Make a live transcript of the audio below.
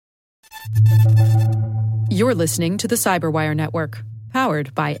You're listening to the Cyberwire Network,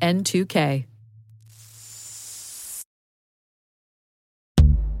 powered by N2K.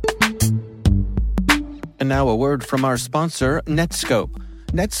 And now a word from our sponsor, Netskope.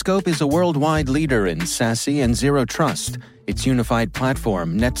 Netskope is a worldwide leader in SASE and Zero Trust. Its unified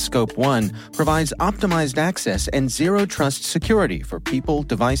platform, Netskope One, provides optimized access and Zero Trust security for people,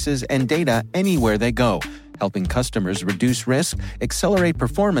 devices, and data anywhere they go, helping customers reduce risk, accelerate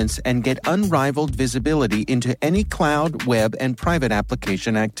performance, and get unrivaled visibility into any cloud, web, and private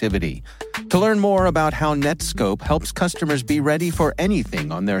application activity. To learn more about how Netskope helps customers be ready for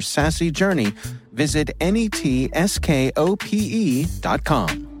anything on their SASE journey, visit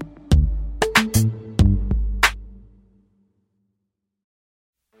netskope.com.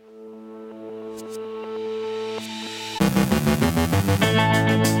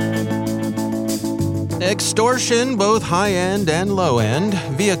 Extortion, both high-end and low-end.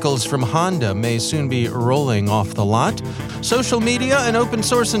 Vehicles from Honda may soon be rolling off the lot. Social media and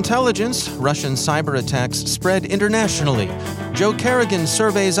open-source intelligence. Russian cyberattacks spread internationally. Joe Kerrigan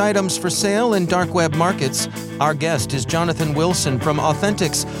surveys items for sale in dark web markets. Our guest is Jonathan Wilson from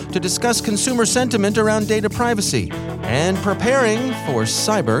Authentics to discuss consumer sentiment around data privacy and preparing for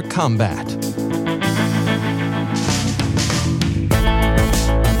cyber combat.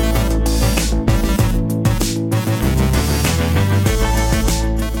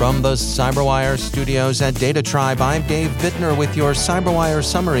 From the Cyberwire studios at Data Tribe, I'm Dave Bittner with your Cyberwire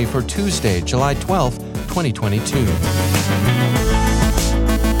summary for Tuesday, July 12th, 2022.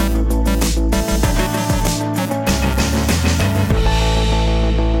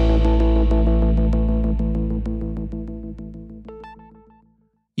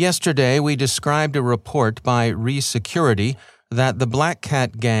 Yesterday, we described a report by ReSecurity that the Black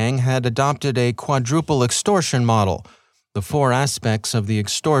Cat gang had adopted a quadruple extortion model. The four aspects of the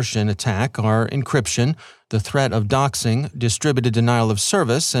extortion attack are encryption, the threat of doxing, distributed denial of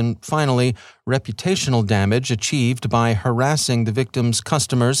service, and finally, reputational damage achieved by harassing the victim's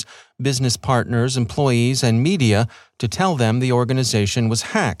customers, business partners, employees, and media to tell them the organization was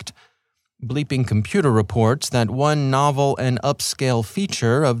hacked. Bleeping Computer reports that one novel and upscale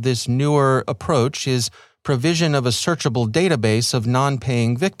feature of this newer approach is provision of a searchable database of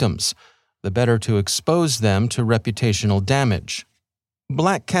non-paying victims, the better to expose them to reputational damage.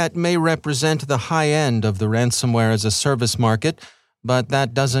 Black Cat may represent the high end of the ransomware as a service market, but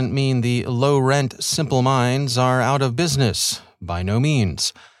that doesn't mean the low-rent Simple Minds are out of business. By no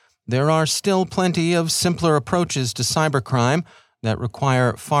means. There are still plenty of simpler approaches to cybercrime that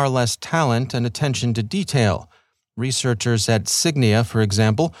require far less talent and attention to detail. Researchers at Signia, for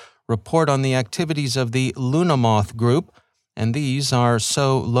example, report on the activities of the Lunamoth group, and these are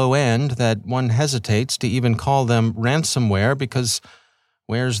so low-end that one hesitates to even call them ransomware because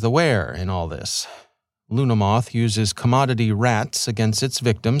where's the where in all this? Lunamoth uses commodity rats against its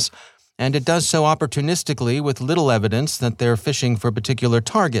victims, and it does so opportunistically with little evidence that they're fishing for particular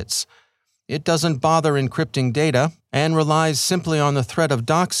targets. It doesn't bother encrypting data and relies simply on the threat of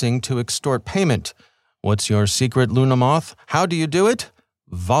doxing to extort payment. What's your secret, Lunamoth? How do you do it?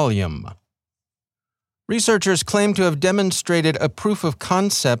 Volume. Researchers claim to have demonstrated a proof of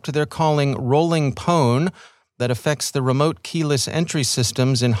concept they're calling rolling pwn that affects the remote keyless entry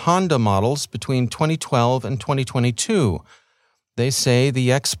systems in Honda models between 2012 and 2022. They say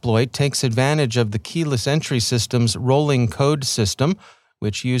the exploit takes advantage of the keyless entry system's rolling code system,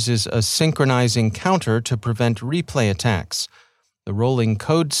 which uses a synchronizing counter to prevent replay attacks. The rolling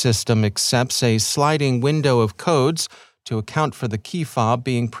code system accepts a sliding window of codes to account for the key fob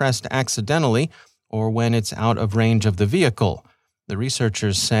being pressed accidentally or when it's out of range of the vehicle. The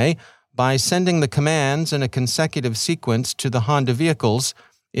researchers say, by sending the commands in a consecutive sequence to the Honda vehicles,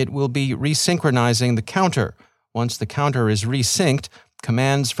 it will be resynchronizing the counter. Once the counter is resynced,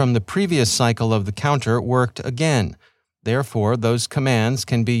 commands from the previous cycle of the counter worked again. Therefore, those commands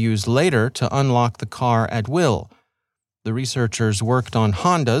can be used later to unlock the car at will. The researchers worked on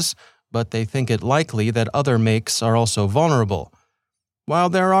Hondas, but they think it likely that other makes are also vulnerable. While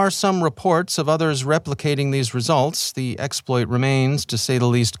there are some reports of others replicating these results, the exploit remains, to say the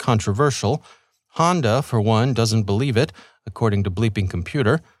least, controversial. Honda, for one, doesn't believe it, according to Bleeping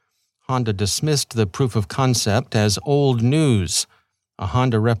Computer. Honda dismissed the proof of concept as old news. A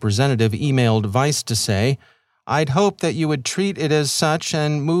Honda representative emailed Vice to say, "I'd hope that you would treat it as such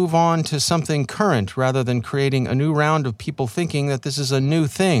and move on to something current rather than creating a new round of people thinking that this is a new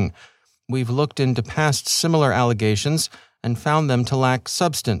thing. We've looked into past similar allegations and found them to lack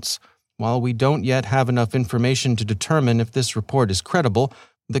substance. While we don't yet have enough information to determine if this report is credible,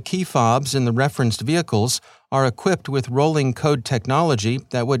 The key fobs in the referenced vehicles are equipped with rolling code technology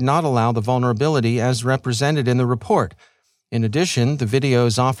that would not allow the vulnerability as represented in the report. In addition, the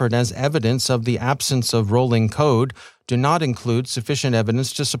videos offered as evidence of the absence of rolling code do not include sufficient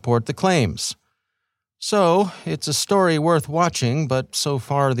evidence to support the claims. So, it's a story worth watching, but so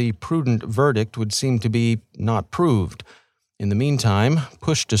far the prudent verdict would seem to be not proved. In the meantime,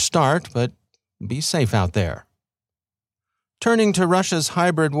 push to start, but be safe out there. Turning to Russia's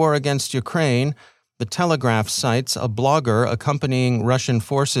hybrid war against Ukraine, The Telegraph cites a blogger accompanying Russian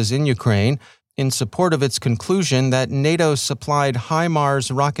forces in Ukraine in support of its conclusion that NATO-supplied HIMARS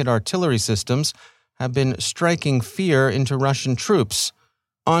rocket artillery systems have been striking fear into Russian troops.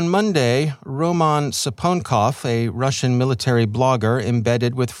 On Monday, Roman Saponkov, a Russian military blogger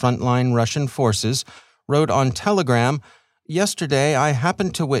embedded with frontline Russian forces, wrote on Telegram, "Yesterday I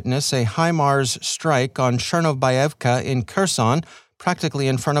happened to witness a HIMARS strike on Chernobyevka in Kherson practically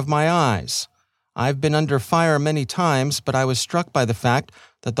in front of my eyes. I've been under fire many times, but I was struck by the fact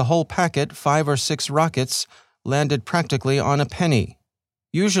that the whole packet, 5 or 6 rockets, landed practically on a penny.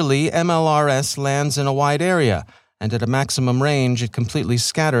 Usually, MLRS lands in a wide area, and at a maximum range it completely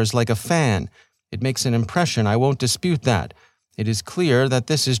scatters like a fan. It makes an impression, I won't dispute that. It is clear that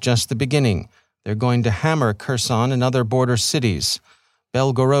this is just the beginning. They're going to hammer Kherson and other border cities,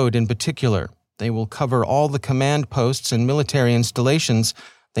 Belgorod in particular. They will cover all the command posts and military installations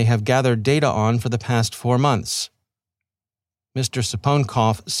they have gathered data on for the past 4 months." Mr.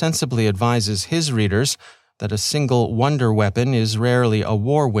 Saponkov sensibly advises his readers that a single wonder weapon is rarely a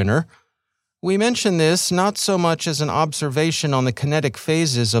war winner. "We mention this not so much as an observation on the kinetic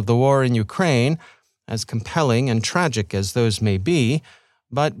phases of the war in Ukraine, as compelling and tragic as those may be,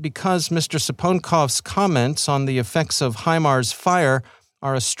 but because Mr. Saponkov's comments on the effects of HIMARS fire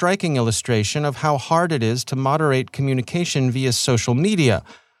are a striking illustration of how hard it is to moderate communication via social media,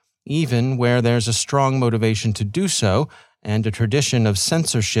 even where there's a strong motivation to do so and a tradition of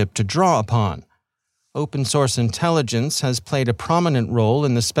censorship to draw upon. Open-source intelligence has played a prominent role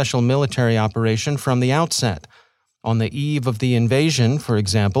in the special military operation from the outset. On the eve of the invasion, for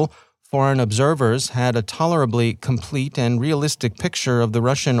example, foreign observers had a tolerably complete and realistic picture of the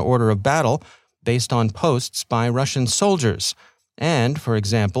Russian order of battle based on posts by Russian soldiers, and, for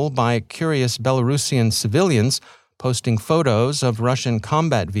example, by curious Belarusian civilians posting photos of Russian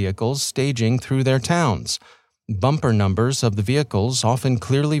combat vehicles staging through their towns, bumper numbers of the vehicles often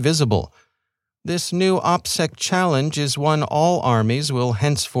clearly visible. This new OPSEC challenge is one all armies will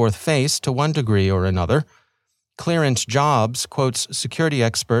henceforth face to one degree or another. Clearance Jobs quotes security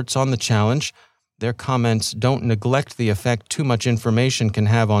experts on the challenge. Their comments don't neglect the effect too much information can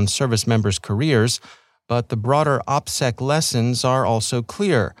have on service members' careers, but the broader OPSEC lessons are also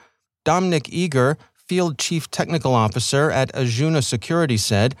clear. Dominic Eager, Field Chief Technical Officer at Azuna Security,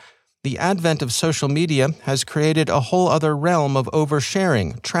 said, "The advent of social media has created a whole other realm of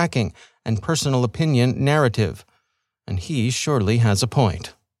oversharing, tracking, and personal opinion narrative." And he surely has a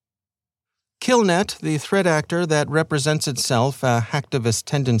point. Killnet, the threat actor that represents itself a hacktivist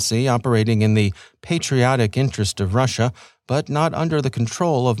tendency operating in the patriotic interest of Russia, but not under the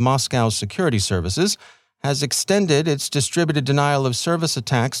control of Moscow's security services, has extended its distributed denial of service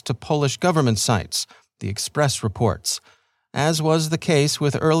attacks to Polish government sites, the Express reports. As was the case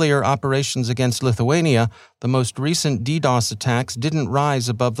with earlier operations against Lithuania, the most recent DDoS attacks didn't rise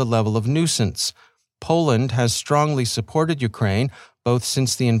above the level of nuisance. Poland has strongly supported Ukraine, both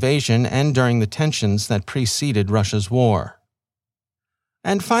since the invasion and during the tensions that preceded Russia's war.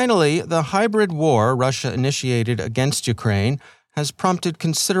 And finally, the hybrid war Russia initiated against Ukraine has prompted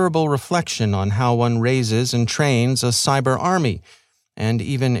considerable reflection on how one raises and trains a cyber army, and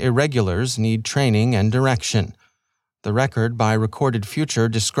even irregulars need training and direction. The record by Recorded Future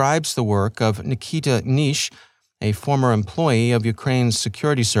describes the work of Nikita Nish, a former employee of Ukraine's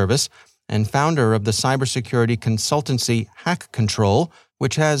security service and founder of the cybersecurity consultancy Hack Control,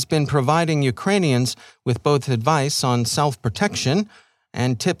 which has been providing Ukrainians with both advice on self-protection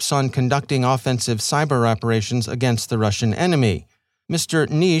and tips on conducting offensive cyber operations against the Russian enemy. Mr.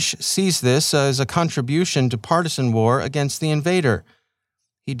 Nish sees this as a contribution to partisan war against the invader.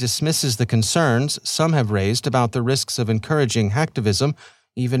 He dismisses the concerns some have raised about the risks of encouraging hacktivism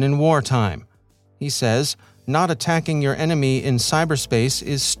even in wartime. He says, "Not attacking your enemy in cyberspace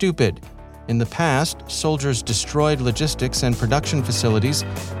is stupid. In the past, soldiers destroyed logistics and production facilities,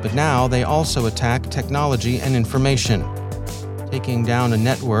 but now they also attack technology and information. Taking down a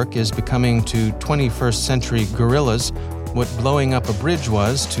network is becoming to 21st century guerrillas what blowing up a bridge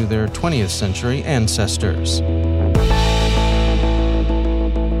was to their 20th century ancestors."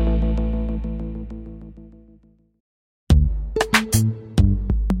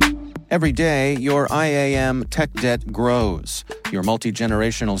 Every day, your IAM tech debt grows. Your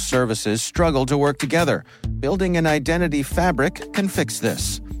multi-generational services struggle to work together. Building an identity fabric can fix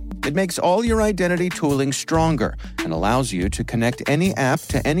this. It makes all your identity tooling stronger and allows you to connect any app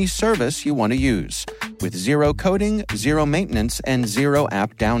to any service you want to use, with zero coding, zero maintenance, and zero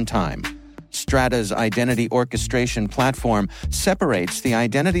app downtime. Strata's identity orchestration platform separates the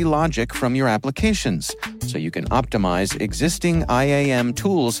identity logic from your applications, so you can optimize existing IAM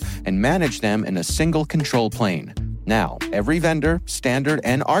tools and manage them in a single control plane. Now, every vendor, standard,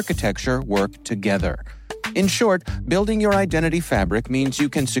 and architecture work together. In short, building your identity fabric means you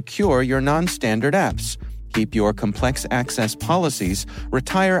can secure your non-standard apps, keep your complex access policies,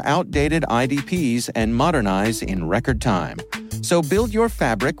 retire outdated IDPs, and modernize in record time. So build your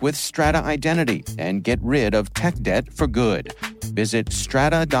fabric with Strata Identity and get rid of tech debt for good. Visit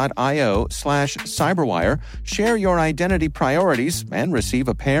strata.io/cyberwire, share your identity priorities, and receive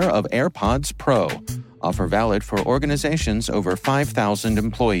a pair of AirPods Pro. Offer valid for organizations over 5,000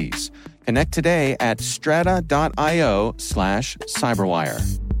 employees. Connect today at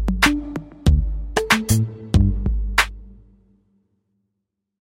strata.io/cyberwire.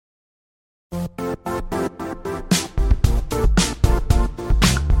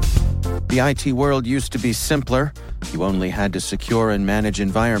 The IT world used to be simpler. You only had to secure and manage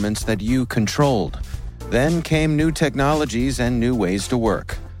environments that you controlled. Then came new technologies and new ways to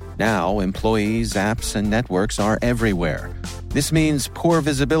work. Now, employees, apps, and networks are everywhere. This means poor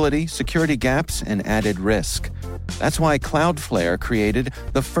visibility, security gaps, and added risk. That's why Cloudflare created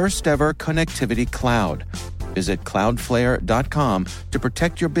the first-ever connectivity cloud. Visit cloudflare.com to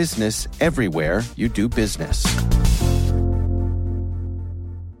protect your business everywhere you do business.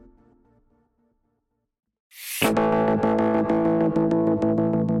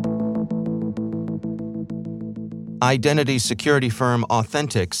 Identity security firm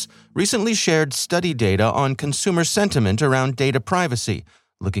Authentics recently shared study data on consumer sentiment around data privacy,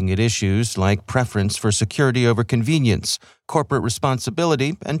 looking at issues like preference for security over convenience, corporate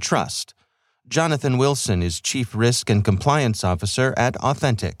responsibility, and trust. Jonathan Wilson is Chief Risk and Compliance Officer at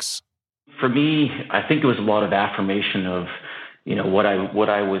Authentics. For me, I think it was a lot of affirmation of, what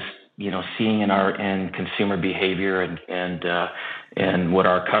I was, seeing in our end consumer behavior and what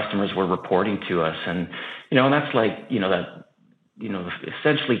our customers were reporting to us. And that's like,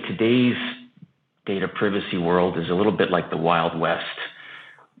 essentially today's data privacy world is a little bit like the Wild West.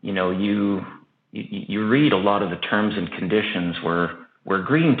 You read a lot of the terms and conditions we're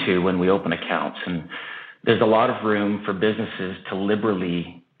agreeing to when we open accounts. And there's a lot of room for businesses to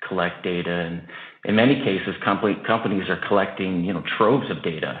liberally collect data. And in many cases, companies are collecting, troves of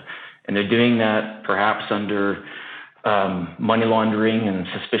data. And they're doing that perhaps under money laundering and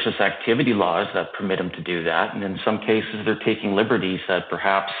suspicious activity laws that permit them to do that. And in some cases, they're taking liberties that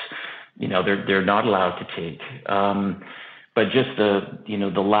perhaps, they're not allowed to take. But just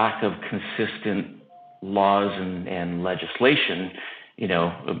the lack of consistent laws and legislation,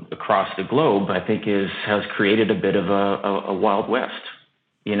 across the globe, I think has created a bit of a Wild West.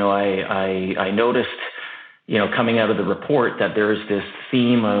 I noticed, coming out of the report that there is this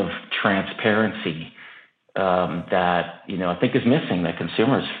theme of transparency that, I think is missing, that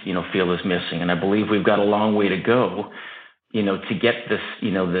consumers, feel is missing. And I believe we've got a long way to go, to get this,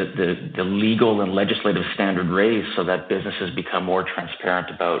 the legal and legislative standard raised so that businesses become more transparent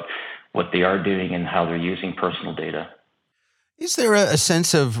about what they are doing and how they're using personal data. Is there a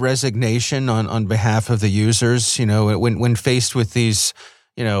sense of resignation on behalf of the users, when faced with these,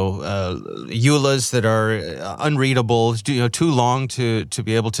 EULAs that are unreadable, too long to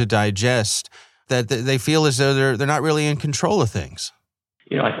be able to digest, that they feel as though they're not really in control of things?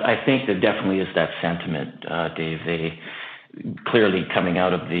 I think there definitely is that sentiment, Dave. They clearly, coming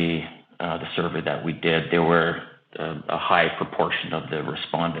out of the survey that we did, there were a high proportion of the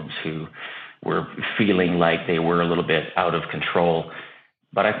respondents who were feeling like they were a little bit out of control.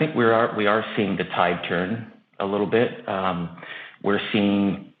 But I think we are seeing the tide turn a little bit. We're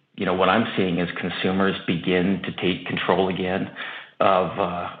seeing, what I'm seeing is consumers begin to take control again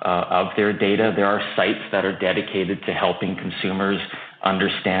of their data. There are sites that are dedicated to helping consumers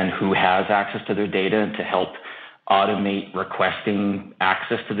understand who has access to their data and to help automate requesting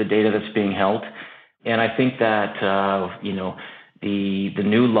access to the data that's being held. And I think that, the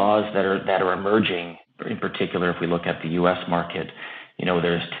new laws that are emerging, in particular, if we look at the U.S. market,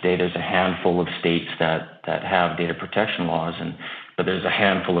 There's a handful of states that have data protection laws, but there's a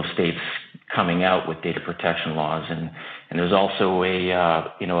handful of states coming out with data protection laws, and there's also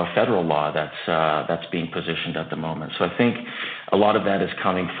a federal law that's being positioned at the moment. So I think a lot of that is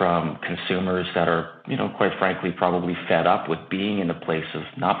coming from consumers that are, quite frankly, probably fed up with being in a place of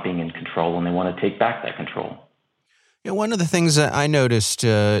not being in control, and they want to take back that control. One of the things that I noticed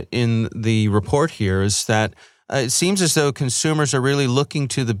in the report here is that it seems as though consumers are really looking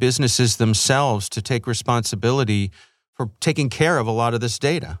to the businesses themselves to take responsibility for taking care of a lot of this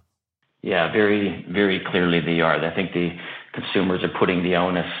data. Yeah, very, very clearly they are. I think the consumers are putting the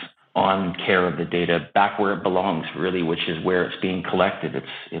onus on care of the data back where it belongs, really, which is where it's being collected.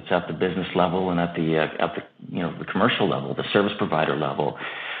 It's at the business level and at the commercial level, the service provider level.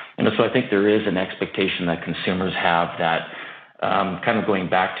 And so I think there is an expectation that consumers have that, kind of going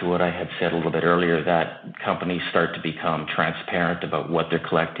back to what I had said a little bit earlier, that companies start to become transparent about what they're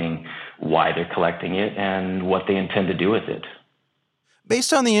collecting, why they're collecting it, and what they intend to do with it.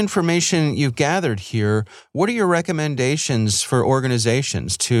 Based on the information you've gathered here, what are your recommendations for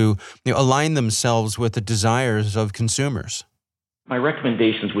organizations to align themselves with the desires of consumers? My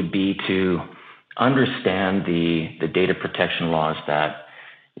recommendations would be to understand the data protection laws that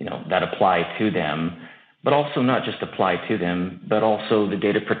apply to them, but also not just apply to them, but also the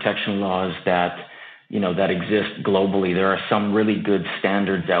data protection laws that exist globally. There are some really good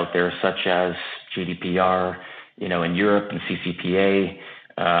standards out there, such as GDPR, in Europe, and CCPA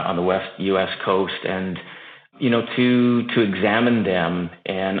on the U.S. coast, and to examine them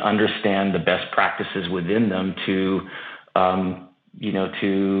and understand the best practices within them to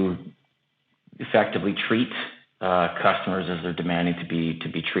effectively treat customers as they're demanding to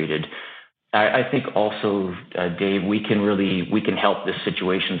be treated. I think also, Dave, we can help the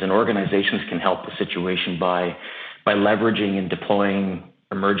situations, and organizations can help the situation by leveraging and deploying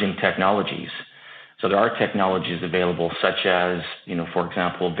emerging technologies. So there are technologies available, such as, for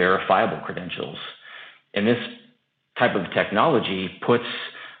example, verifiable credentials. And this type of technology puts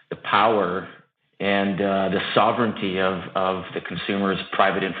the power and the sovereignty of the consumer's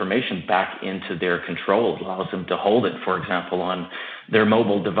private information back into their control. It allows them to hold it, for example, on their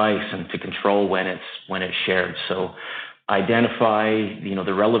mobile device, and to control when it's shared. So identify,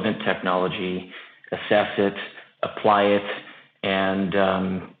 the relevant technology, assess it, apply it, and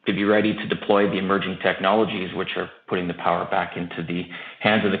to be ready to deploy the emerging technologies, which are putting the power back into the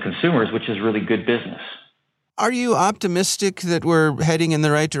hands of the consumers, which is really good business. Are you optimistic that we're heading in the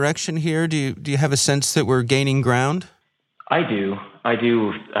right direction here? Do you have a sense that we're gaining ground? I do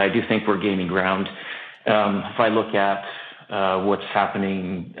think we're gaining ground. If I look at what's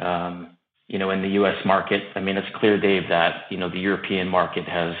happening, in the U.S. market, it's clear, Dave, that the European market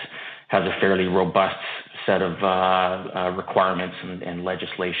has a fairly robust set of requirements and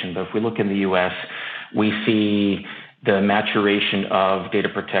legislation. But if we look in the U.S., we see the maturation of data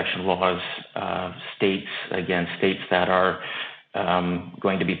protection laws, states that are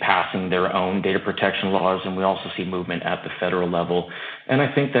going to be passing their own data protection laws, and we also see movement at the federal level. And I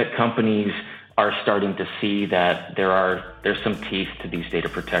think that companies are starting to see that there's some teeth to these data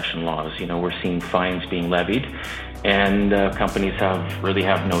protection laws. We're seeing fines being levied, and companies really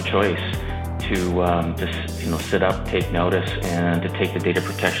have no choice to just sit up, take notice, and to take the data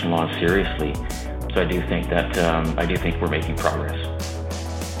protection laws seriously. So I do think we're making progress.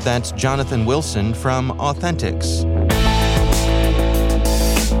 That's Jonathan Wilson from Authentics.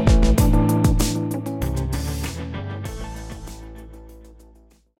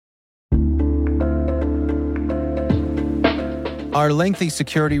 Are lengthy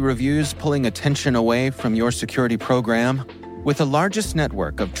security reviews pulling attention away from your security program? With the largest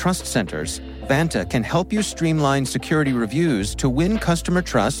network of trust centers, Vanta can help you streamline security reviews to win customer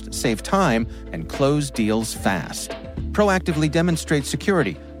trust, save time, and close deals fast. Proactively demonstrate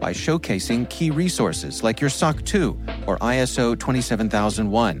security by showcasing key resources like your SOC 2 or ISO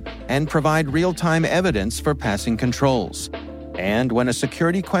 27001, and provide real-time evidence for passing controls. And when a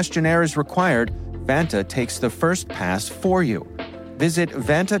security questionnaire is required, Vanta takes the first pass for you. Visit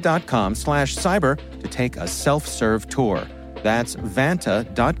vanta.com/cyber to take a self-serve tour. That's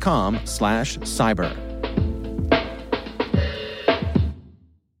vanta.com/cyber.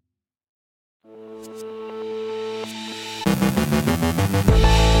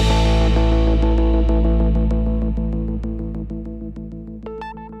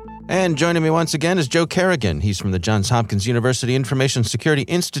 And joining me once again is Joe Kerrigan. He's from the Johns Hopkins University Information Security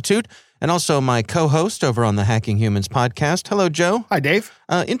Institute, and also my co-host over on the Hacking Humans podcast. Hello, Joe. Hi, Dave.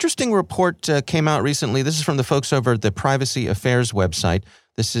 Interesting report came out recently. This is from the folks over at the Privacy Affairs website.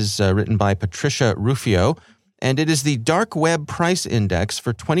 This is written by Patricia Rufio, and it is the Dark Web Price Index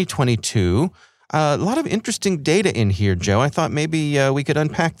for 2022. A lot of interesting data in here, Joe. I thought maybe we could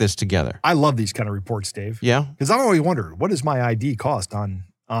unpack this together. I love these kind of reports, Dave. Yeah? Because I've always wondered, what does my ID cost on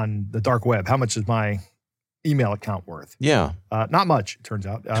the dark web? How much is my email account worth? Yeah. Not much, it turns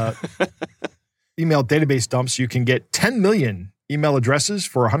out. Email database dumps, you can get 10 million email addresses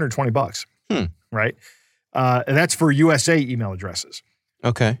for $120, right? And that's for USA email addresses.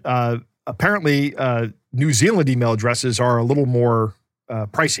 Okay. Apparently, New Zealand email addresses are a little more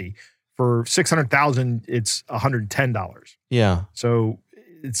pricey. For 600,000, it's $110. Yeah. So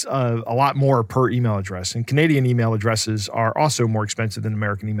it's a lot more per email address. And Canadian email addresses are also more expensive than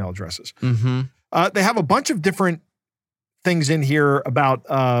American email addresses. Mm-hmm. They have a bunch of different things in here about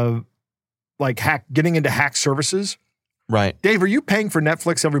getting into hack services. Right. Dave, are you paying for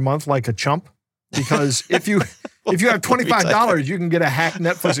Netflix every month like a chump? Because if you have $25, you can get a hacked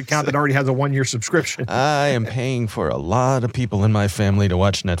Netflix account that already has a 1-year subscription. I am paying for a lot of people in my family to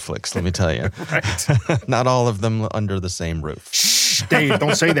watch Netflix, let me tell you. Right. Not all of them under the same roof. Shh, Dave,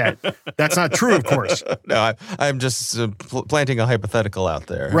 don't say that. That's not true, of course. No, I'm just planting a hypothetical out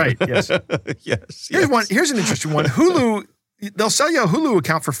there. Right, yes. Yes. Here's an interesting one. Hulu, they'll sell you a Hulu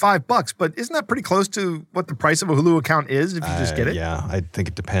account for $5, but isn't that pretty close to what the price of a Hulu account is if you just get it? Yeah, I think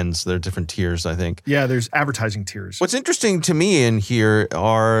it depends. There are different tiers, I think. Yeah, there's advertising tiers. What's interesting to me in here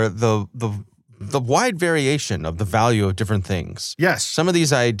are the wide variation of the value of different things. Yes. Some of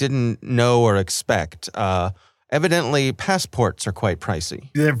these I didn't know or expect. Evidently, passports are quite pricey.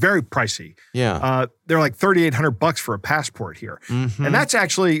 They're very pricey. Yeah. They're like $3,800 for a passport here. Mm-hmm. And that's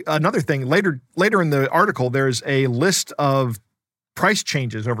actually another thing. Later in the article, there's a list of price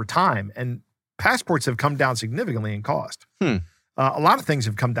changes over time, and passports have come down significantly in cost. A lot of things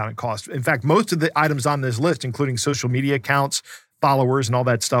have come down in cost. In fact, most of the items on this list, including social media accounts, followers, and all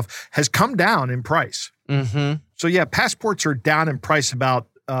that stuff, has come down in price. Mm-hmm. So yeah, passports are down in price about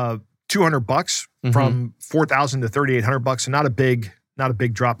 $200 from $4,000 to $3,800. So not a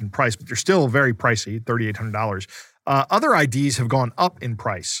big drop in price, but they're still very pricey, $3,800. Other IDs have gone up in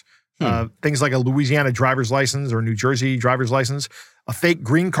price. Things like a Louisiana driver's license or New Jersey driver's license. A fake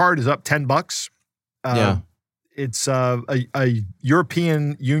green card is up $10. Yeah. It's a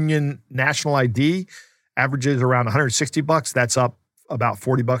European Union national ID averages around $160. That's up about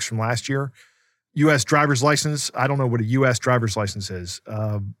 $40 from last year. U.S. driver's license. I don't know what a U.S. driver's license is.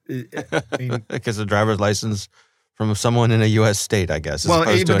 Because a driver's license from someone in a U.S. state, I guess. Well,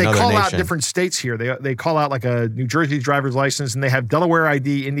 but they call out nation. different states here. They call out like a New Jersey driver's license, and they have Delaware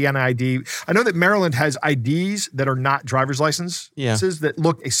ID, Indiana ID. I know that Maryland has IDs that are not driver's licenses that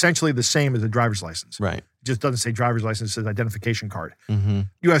look essentially the same as a driver's license. Right. It just doesn't say driver's license, it says identification card. Mm-hmm.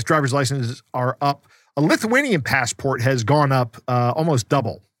 U.S. driver's licenses are up. A Lithuanian passport has gone up almost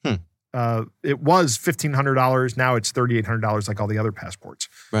double. It was $1,500. Now it's $3,800 like all the other passports.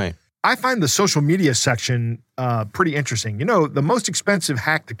 Right. I find the social media section pretty interesting. You know, the most expensive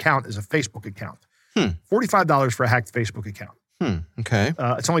hacked account is a Facebook account. $45 for a hacked Facebook account. Okay.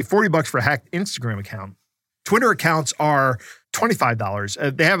 It's only $40 for a hacked Instagram account. Twitter accounts are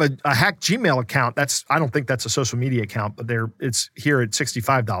 $25. They have a hacked Gmail account. I don't think that's a social media account, but it's here at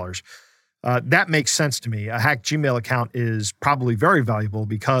 $65. That makes sense to me. A hacked Gmail account is probably very valuable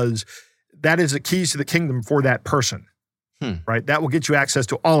because that is the keys to the kingdom for that person, right? That will get you access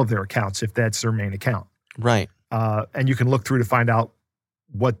to all of their accounts if that's their main account. Right. And you can look through to find out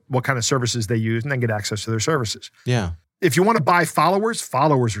what kind of services they use and then get access to their services. Yeah. If you want to buy followers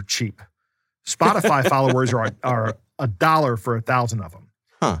are cheap. Spotify followers are $1 for 1,000 of them.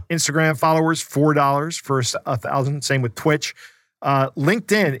 Instagram followers, $4 for 1,000. Same with Twitch.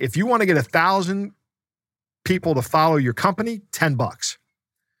 LinkedIn, if you want to get 1,000 people to follow your company, $10.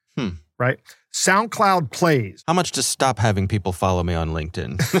 Right? SoundCloud plays. How much to stop having people follow me on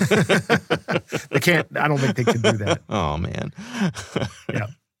LinkedIn? They can't, I don't think they can do that. Oh, man. Yeah.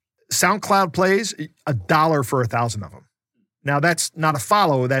 SoundCloud plays $1 for 1,000 of them. Now that's not a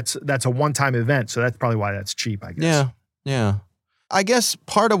follow, that's a one-time event, so that's probably why that's cheap, I guess. Yeah. I guess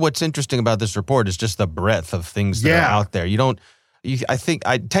part of what's interesting about this report is just the breadth of things that are out there.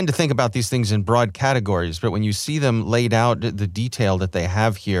 I tend to think about these things in broad categories, but when you see them laid out, the detail that they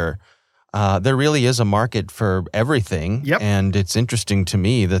have here, there really is a market for everything. Yep. And it's interesting to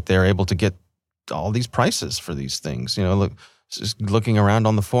me that they're able to get all these prices for these things. You know, just looking around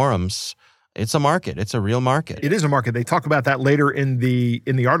on the forums, it's a market. It's a real market. It is a market. They talk about that later in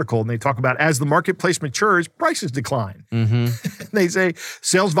the article, and they talk about as the marketplace matures, prices decline. They say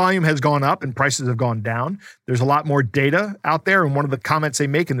sales volume has gone up and prices have gone down. There's a lot more data out there, and one of the comments they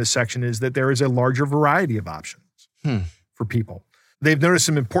make in this section is that there is a larger variety of options for people. they've noticed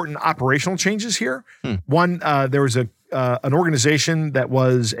some important operational changes here. One, there was an organization that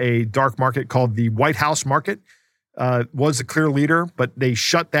was a dark market called the White House Market, was the clear leader, but they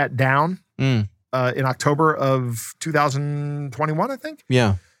shut that down in October of 2021, I think.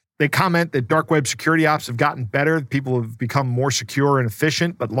 Yeah. They comment that dark web security ops have gotten better. People have become more secure and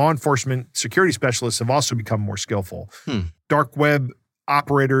efficient, but law enforcement security specialists have also become more skillful. Dark web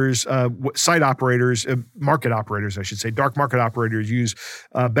operators, site operators, market operators, I should say, dark market operators use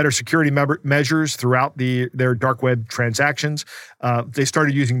better security measures throughout their dark web transactions. They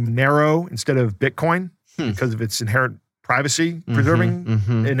started using Monero instead of Bitcoin because of its inherent privacy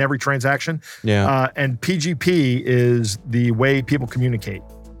preserving in every transaction. And PGP is the way people communicate.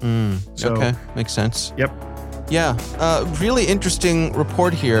 Okay, makes sense. Yep. Yeah, really interesting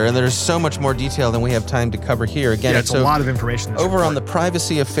report here, and there's so much more detail than we have time to cover here. Again, it's a lot of information. Over on the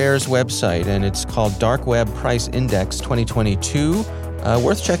Privacy Affairs website, and it's called Dark Web Price Index 2022.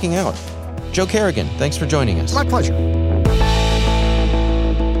 Worth checking out. Joe Carrigan, thanks for joining us. My pleasure.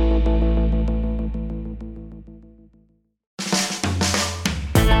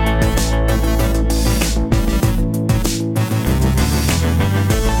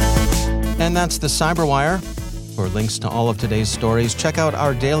 And that's the Cyberwire. For links to all of today's stories, check out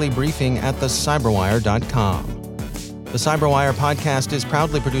our daily briefing at thecyberwire.com. The Cyberwire podcast is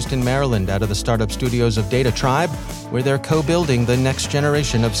proudly produced in Maryland out of the startup studios of Data Tribe, where they're co-building the next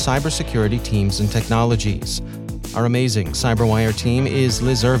generation of cybersecurity teams and technologies. Our amazing Cyberwire team is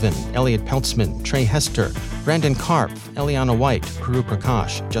Liz Irvin, Elliot Peltzman, Trey Hester, Brandon Karpf, Eliana White, Puru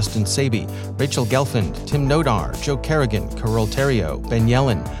Prakash, Justin Sabi, Rachel Gelfand, Tim Nodar, Joe Carrigan, Carol Terrio, Ben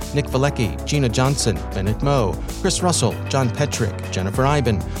Yellen, Nick Valecki, Gina Johnson, Bennett Moe, Chris Russell, John Petrick, Jennifer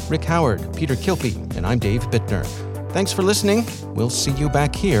Iben, Rick Howard, Peter Kilpie, and I'm Dave Bittner. Thanks for listening. We'll see you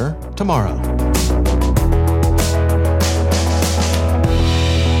back here tomorrow.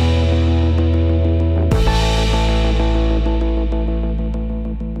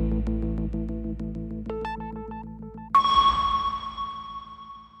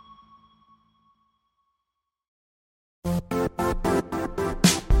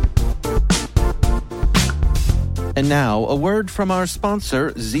 And now, a word from our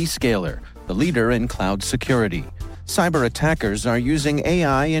sponsor, Zscaler, the leader in cloud security. Cyber attackers are using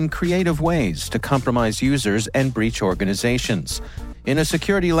AI in creative ways to compromise users and breach organizations. In a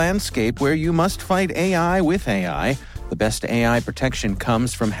security landscape where you must fight AI with AI, the best AI protection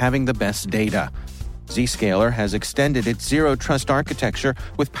comes from having the best data. Zscaler has extended its zero-trust architecture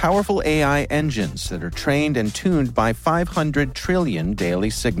with powerful AI engines that are trained and tuned by 500 trillion daily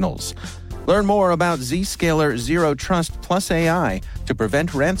signals. Learn more about Zscaler Zero Trust Plus AI to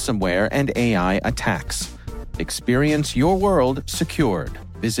prevent ransomware and AI attacks. Experience your world secured.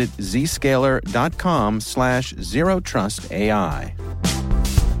 Visit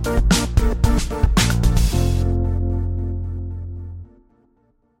zscaler.com/zerotrustai.